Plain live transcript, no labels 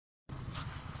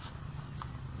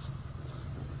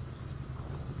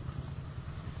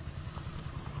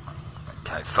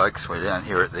Okay folks, we're down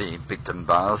here at the Bicton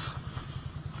Bars,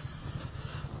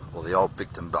 or the old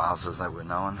Bicton Bars as they were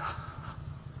known.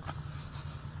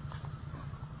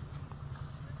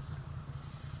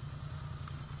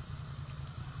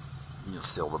 You'll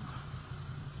see all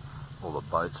the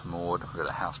boats moored. We've got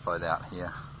a houseboat out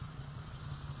here.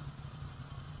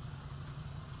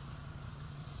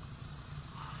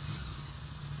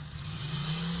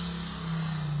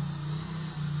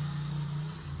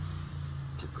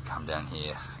 People come down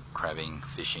here crabbing,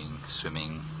 fishing,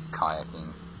 swimming,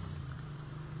 kayaking,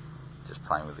 just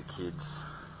playing with the kids,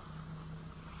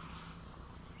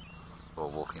 or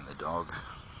walking the dog.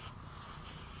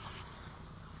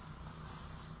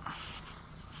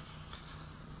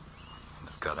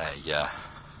 They've got a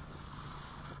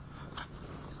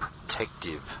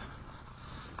protective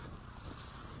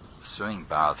swimming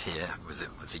bath here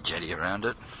with the jetty around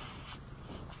it,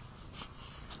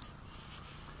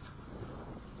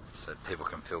 so people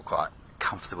can feel quite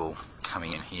comfortable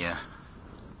coming in here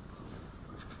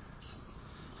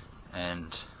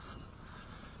and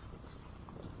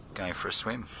going for a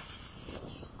swim.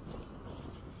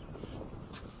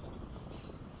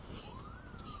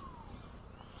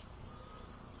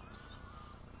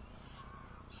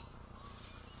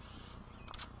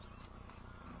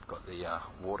 We've got the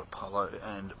water polo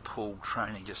and pool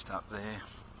training just up there,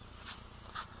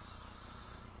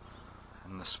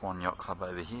 and the Swan Yacht Club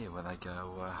over here where they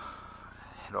go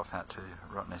head off out to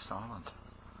Rottnest Island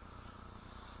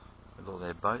with all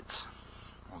their boats,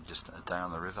 or just a day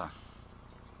on the river.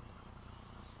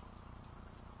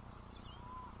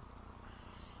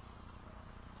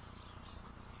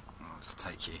 Let's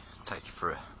take you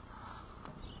for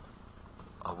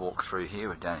a walk through here.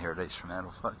 We're down here at East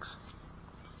Fremantle, folks.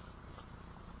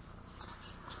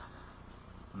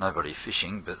 Nobody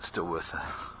fishing, but still worth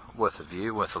a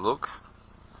view, worth a look.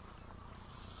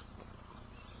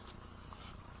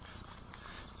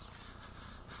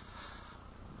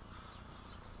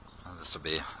 This will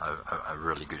be a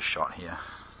really good shot here.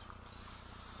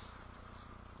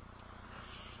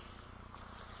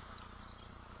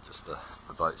 Just the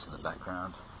boats in the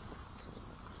background.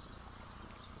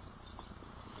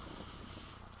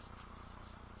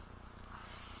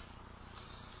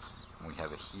 And we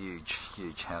have a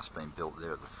huge house being built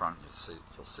there at the front.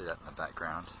 You'll see that in the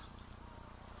background.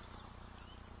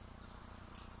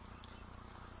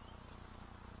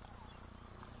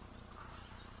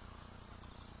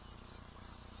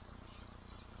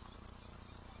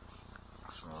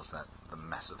 As well as the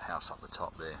massive house up the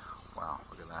top there. Wow,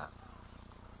 look at that.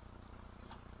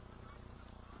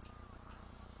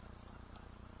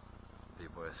 Be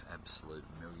worth absolute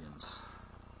millions.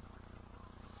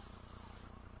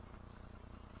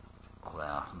 All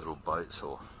our little boats,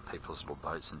 or people's little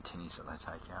boats and tinnies that they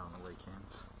take out on the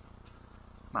weekends.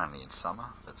 Mainly in summer,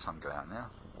 but some go out now.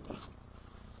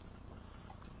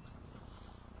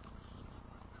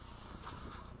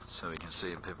 So we can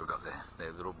see people got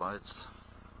their little boats.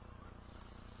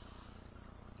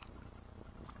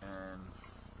 And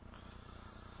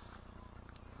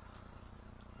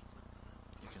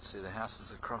you can see the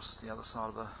houses across the other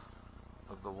side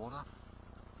of the water,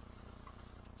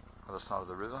 other side of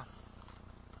the river.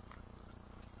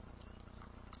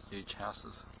 Huge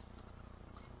houses.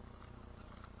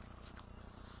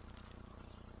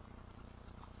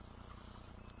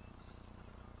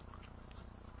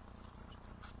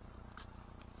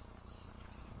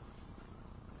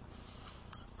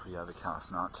 Pretty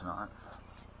overcast night tonight.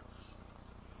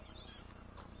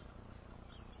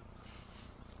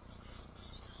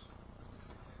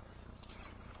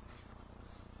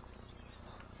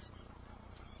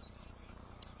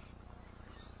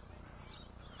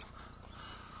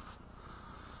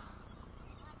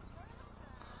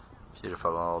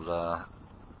 Beautiful old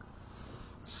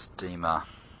steamer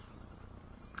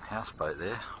houseboat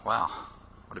there. Wow,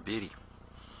 what a beauty.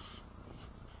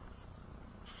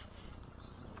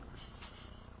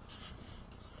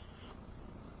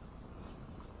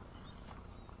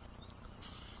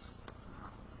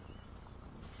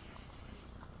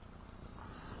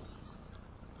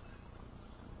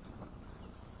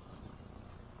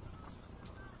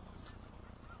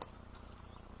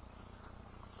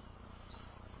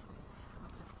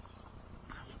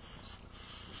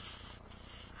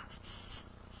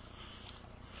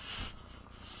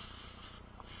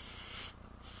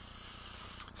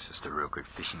 Just a real good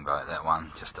fishing boat, that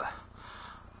one. Just a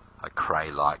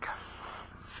cray-like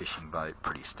fishing boat,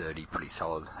 pretty sturdy, pretty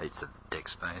solid, heaps of deck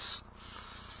space.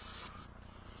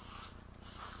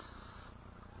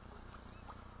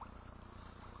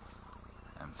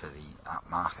 And for the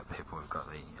upmarket people, we've got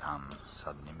the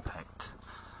sudden impact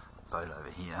boat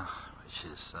over here, which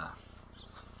is I'm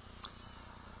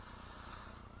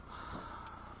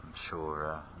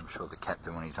sure the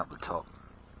captain, when he's up the top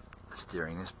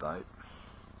steering this boat,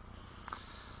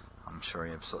 I'm sure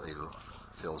he absolutely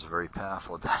feels very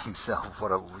powerful about himself.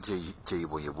 Gee,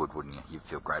 well, you would, wouldn't you? You'd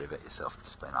feel great about yourself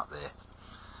just being up there.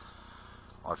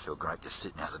 I'd feel great just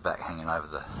sitting out the back, hanging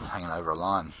over a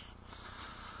line.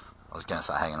 I was going to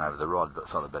say hanging over the rod, but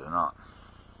thought I'd better not.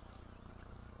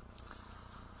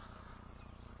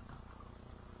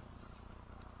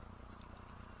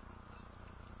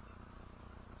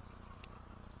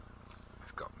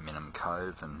 We've got Minim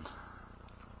Cove and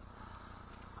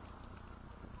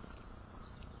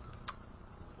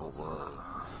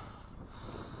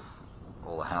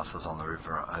all the houses on the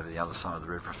river over the other side of the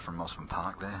river from Mosman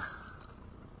Park there.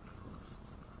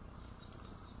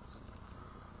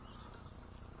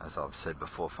 As I've said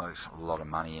before, folks, a lot of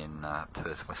money in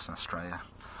Perth, Western Australia.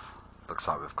 Looks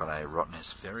like we've got a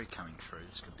Rottnest ferry coming through.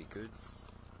 This could be good.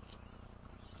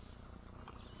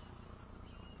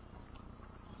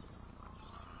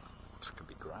 This could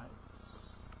be great.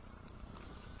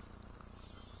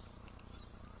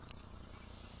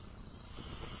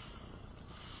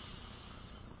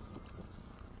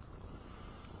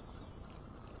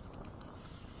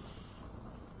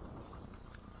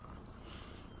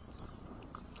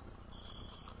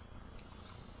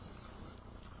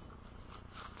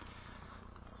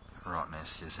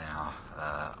 Rottnest is our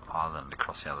island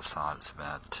across the other side. It's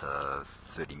about a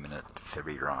 30-minute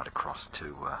ferry ride across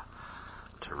to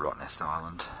Rottnest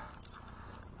Island.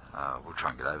 We'll try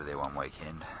and get over there one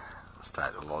weekend, stay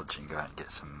at the lodge and go out and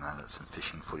get some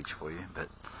fishing footage for you, but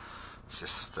it's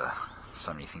just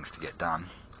so many things to get done.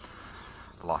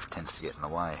 Life tends to get in the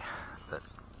way, but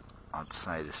I'd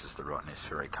say this is the Rottnest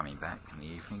ferry coming back in the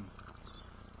evening.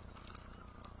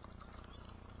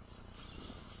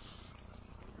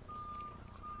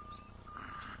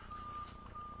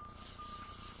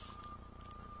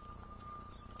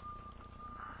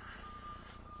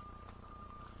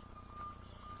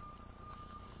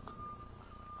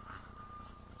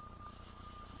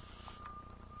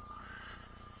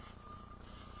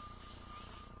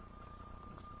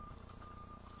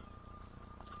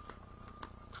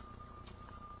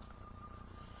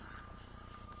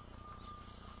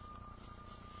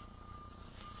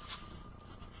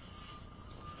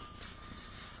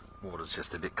 Water's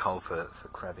just a bit cold for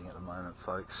crabbing at the moment,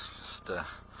 folks. Just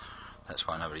that's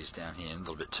why nobody's down here. A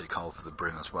little bit too cold for the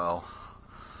bream as well.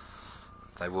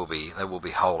 They will be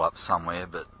holed up somewhere,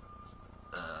 but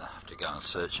have to go and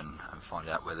search and find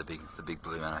out where the big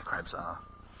blue manna crabs are.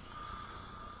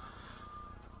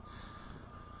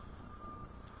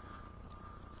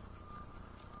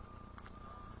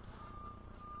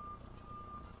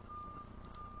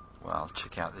 Well,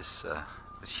 check out this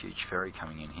huge ferry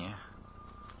coming in here.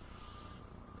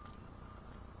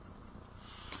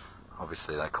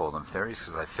 Obviously they call them ferries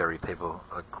because they ferry people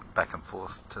back and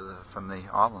forth from the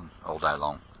island all day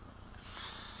long.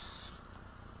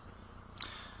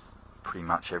 Pretty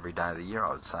much every day of the year,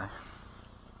 I would say.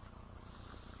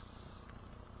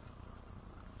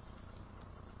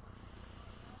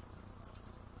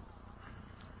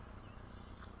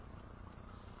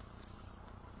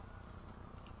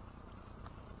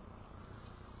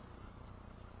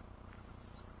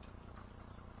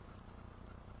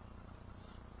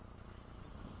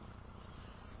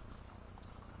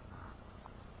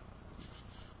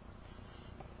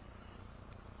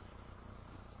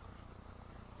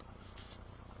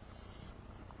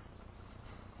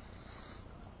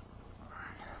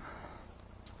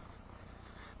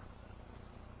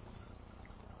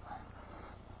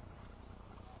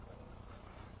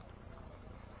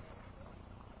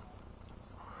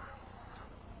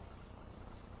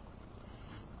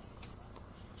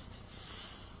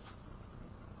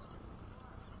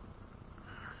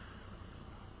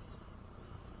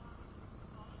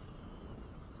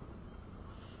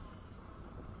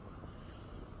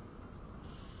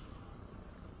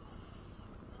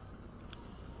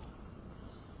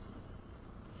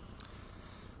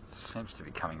 Seems to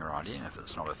be coming right in. If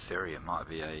it's not a ferry, it might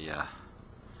be a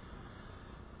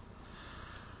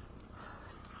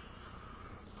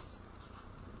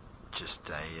just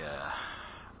a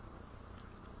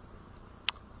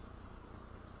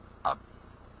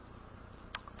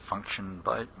function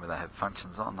boat where they have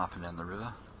functions on up and down the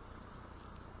river.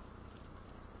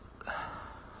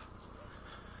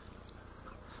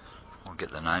 We'll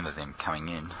get the name of them coming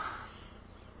in.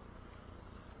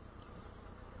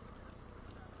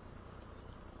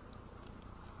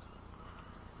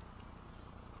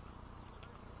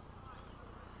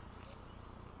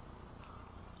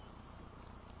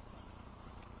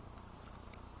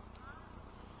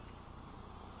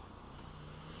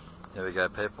 There we go,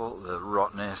 people, the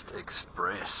Rottnest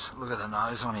Express. Look at the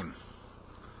nose on him.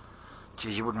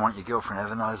 Geez, you wouldn't want your girlfriend to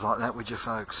have a nose like that, would you,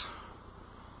 folks?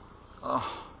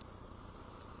 Oh,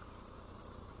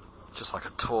 just like a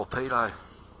torpedo.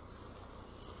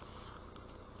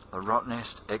 The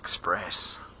Rottnest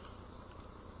Express.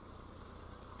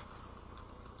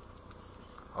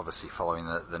 Obviously following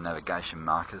the navigation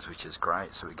markers, which is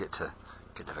great, so we get to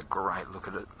have a great look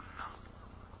at it.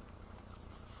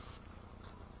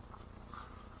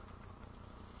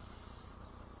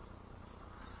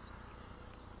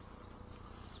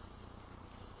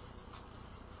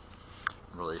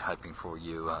 Really hoping for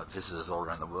you visitors all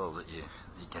around the world that you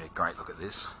get a great look at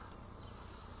this.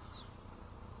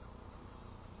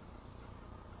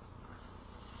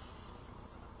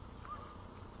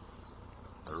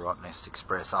 The Rottnest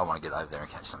Express. I want to get over there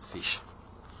and catch some fish.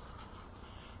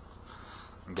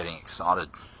 I'm getting excited.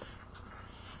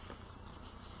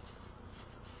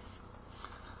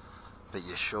 But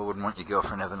you sure wouldn't want your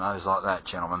girlfriend to have a nose like that,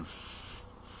 gentlemen.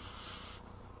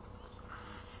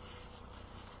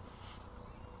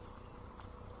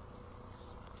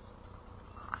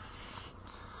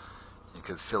 You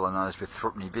could fill a nose with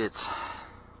threepenny bits.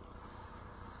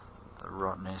 The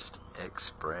Rottnest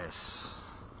Express.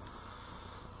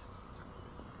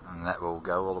 And that will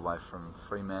go all the way from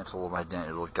Fremantle all the way down.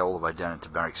 It'll go all the way down into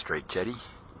Barrack Street Jetty,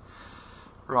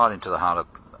 right into the heart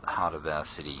of our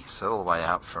city. So all the way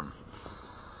out from,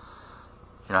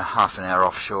 half an hour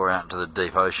offshore out into the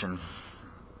deep ocean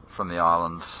from the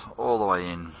islands, all the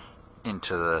way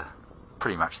into the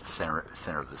pretty much the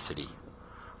centre of the city.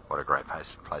 What a great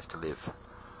place to live.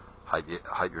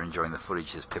 Hope you're enjoying the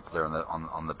footage. There's people there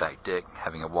on the back deck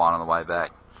having a wine on the way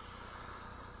back.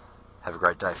 Have a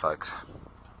great day, folks.